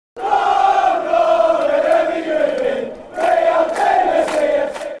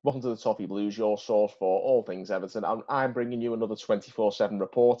Welcome to the Toffee Blues, your source for all things Everton. I'm bringing you another 24/7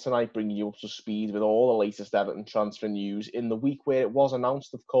 report tonight, bringing you up to speed with all the latest Everton transfer news in the week where it was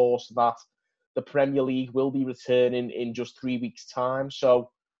announced, of course, that the Premier League will be returning in just 3 weeks' time.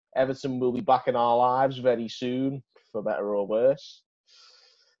 So Everton will be back in our lives very soon, for better or worse.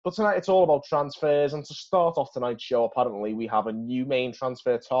 But tonight it's all about transfers, and to start off tonight's show, apparently we have a new main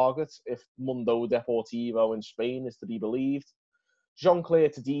transfer target, if Mundo Deportivo in Spain is to be believed. Jean-Clair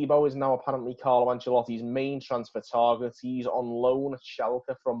Todibo is now apparently Carlo Ancelotti's main transfer target. He's on loan at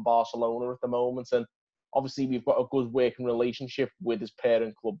Schalke from Barcelona at the moment, and obviously we've got a good working relationship with his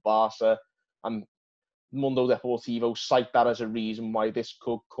parent club Barca, and Mundo Deportivo cite that as a reason why this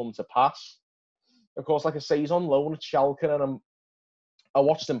could come to pass. Of course, like I say, he's on loan at Schalke, and I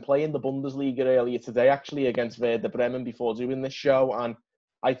watched him play in the Bundesliga earlier today, actually, against Werder Bremen before doing this show, and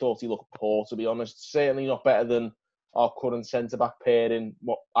I thought he looked poor, to be honest. Certainly not better than our current centre-back pairing,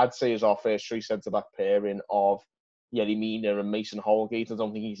 what I'd say is our first three centre-back pairing of Yerry Mina and Mason Holgate. I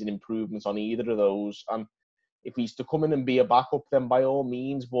don't think he's an improvement on either of those. And if he's to come in and be a backup, then by all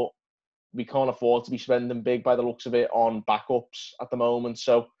means, but we can't afford to be spending big by the looks of it on backups at the moment.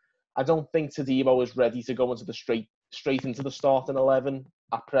 So I don't think Todibo is ready to go into the straight into the starting 11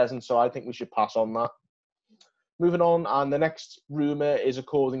 at present, so I think we should pass on that. Moving on, and the next rumour is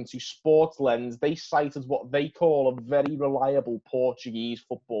according to Sports Lens. They cited what they call a very reliable Portuguese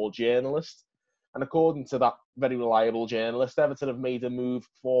football journalist. And according to that very reliable journalist, Everton have made a move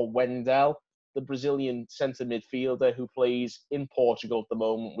for Wendell, the Brazilian centre midfielder who plays in Portugal at the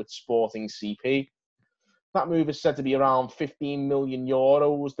moment with Sporting CP. That move is said to be around 15 million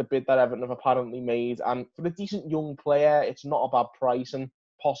euros, the bid that Everton have apparently made. And for a decent young player, it's not a bad price. And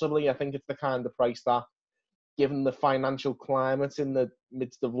possibly, I think it's the kind of price that, given the financial climate in the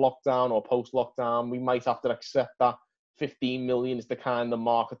midst of lockdown or post-lockdown, we might have to accept that 15 million is the kind of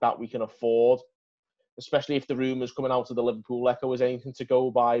market that we can afford, especially if the rumours coming out of the Liverpool Echo is anything to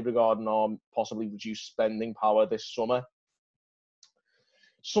go by regarding our possibly reduced spending power this summer.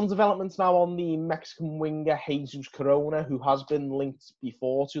 Some developments now on the Mexican winger Jesus Corona, who has been linked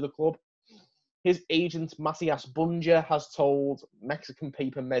before to the club. His agent, Matias Bunja, has told Mexican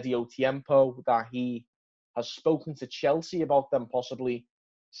paper Medio Tiempo that he has spoken to Chelsea about them possibly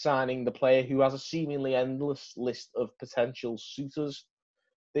signing the player, who has a seemingly endless list of potential suitors.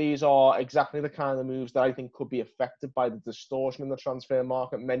 These are exactly the kind of moves that I think could be affected by the distortion in the transfer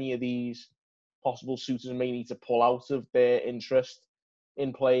market. Many of these possible suitors may need to pull out of their interest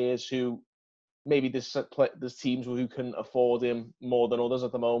in players who maybe there's teams who can afford him more than others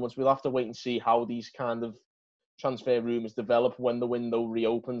at the moment. We'll have to wait and see how these kind of transfer rumours develop when the window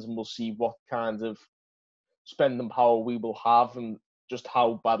reopens, and we'll see what kind of spending power we will have and just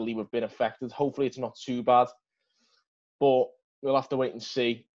how badly we've been affected. Hopefully it's not too bad, but we'll have to wait and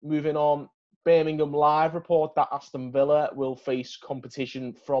see. Moving on, Birmingham Live report that Aston Villa will face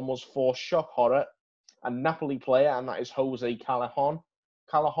competition from us for shock horror, a Napoli player, and that is Jose Callejon.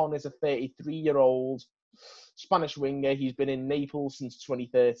 Callejon is a 33-year-old Spanish winger. He's been in Naples since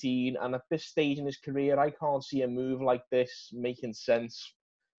 2013, and at this stage in his career, I can't see a move like this making sense.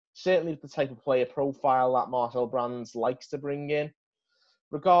 Certainly the type of player profile that Marcel Brands likes to bring in.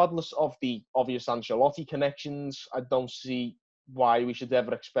 Regardless of the obvious Ancelotti connections, I don't see why we should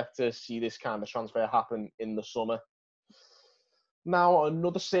ever expect to see this kind of transfer happen in the summer. Now,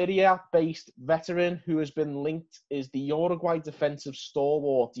 another Serie A-based veteran who has been linked is the Uruguay defensive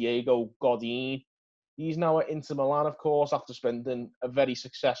stalwart Diego Godin. He's now at Inter Milan, of course, after spending a very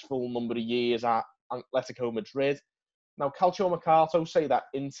successful number of years at Atletico Madrid. Now, Calcio Mercato say that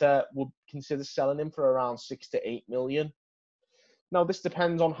Inter would consider selling him for around 6 to 8 million. Now, this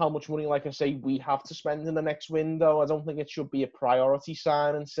depends on how much money, like I say, we have to spend in the next window. I don't think it should be a priority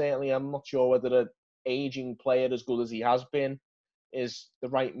signing. Certainly, I'm not sure whether an aging player as good as he has been is the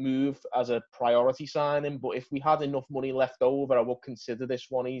right move as a priority signing. But if we had enough money left over, I would consider this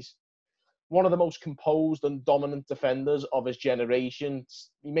one. He's one of the most composed and dominant defenders of his generation.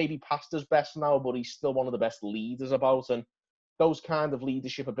 He may be past his best now, but he's still one of the best leaders about. And those kind of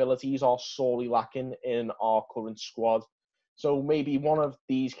leadership abilities are sorely lacking in our current squad. So maybe one of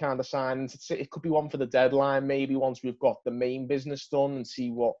these kind of signings, it could be one for the deadline, maybe once we've got the main business done and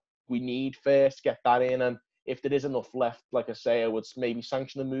see what we need first, get that in. And if there is enough left, like I say, I would maybe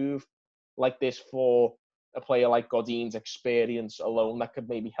sanction a move like this for a player like Godin's experience alone. That could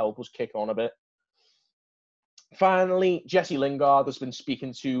maybe help us kick on a bit. Finally, Jesse Lingard has been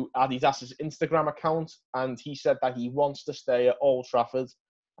speaking to Adidas' Instagram account, and he said that he wants to stay at Old Trafford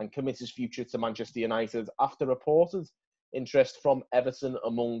and commit his future to Manchester United after reported interest from Everton,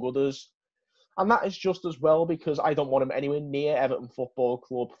 among others. And that is just as well because I don't want him anywhere near Everton Football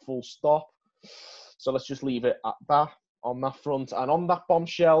Club, full stop. So let's just leave it at that on that front. And on that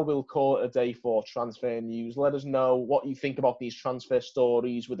bombshell, we'll call it a day for transfer news. Let us know what you think about these transfer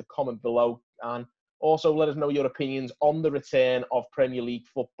stories with a comment below. And also let us know your opinions on the return of Premier League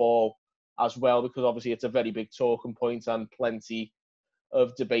football as well, because obviously it's a very big talking point and plenty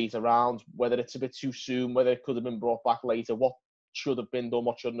of debate around whether it's a bit too soon, whether it could have been brought back later, what should have been done,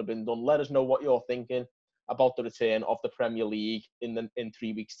 what shouldn't have been done. Let us know what you're thinking about the return of the Premier League in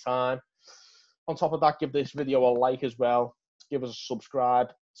 3 weeks' time. On top of that, give this video a like as well. Give us a subscribe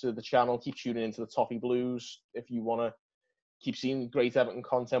to the channel. Keep tuning into the Toffee Blues if you want to keep seeing great Everton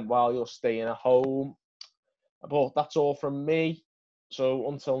content while you're staying at home. But that's all from me. So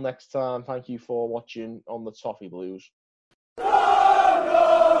until next time, thank you for watching on the Toffee Blues.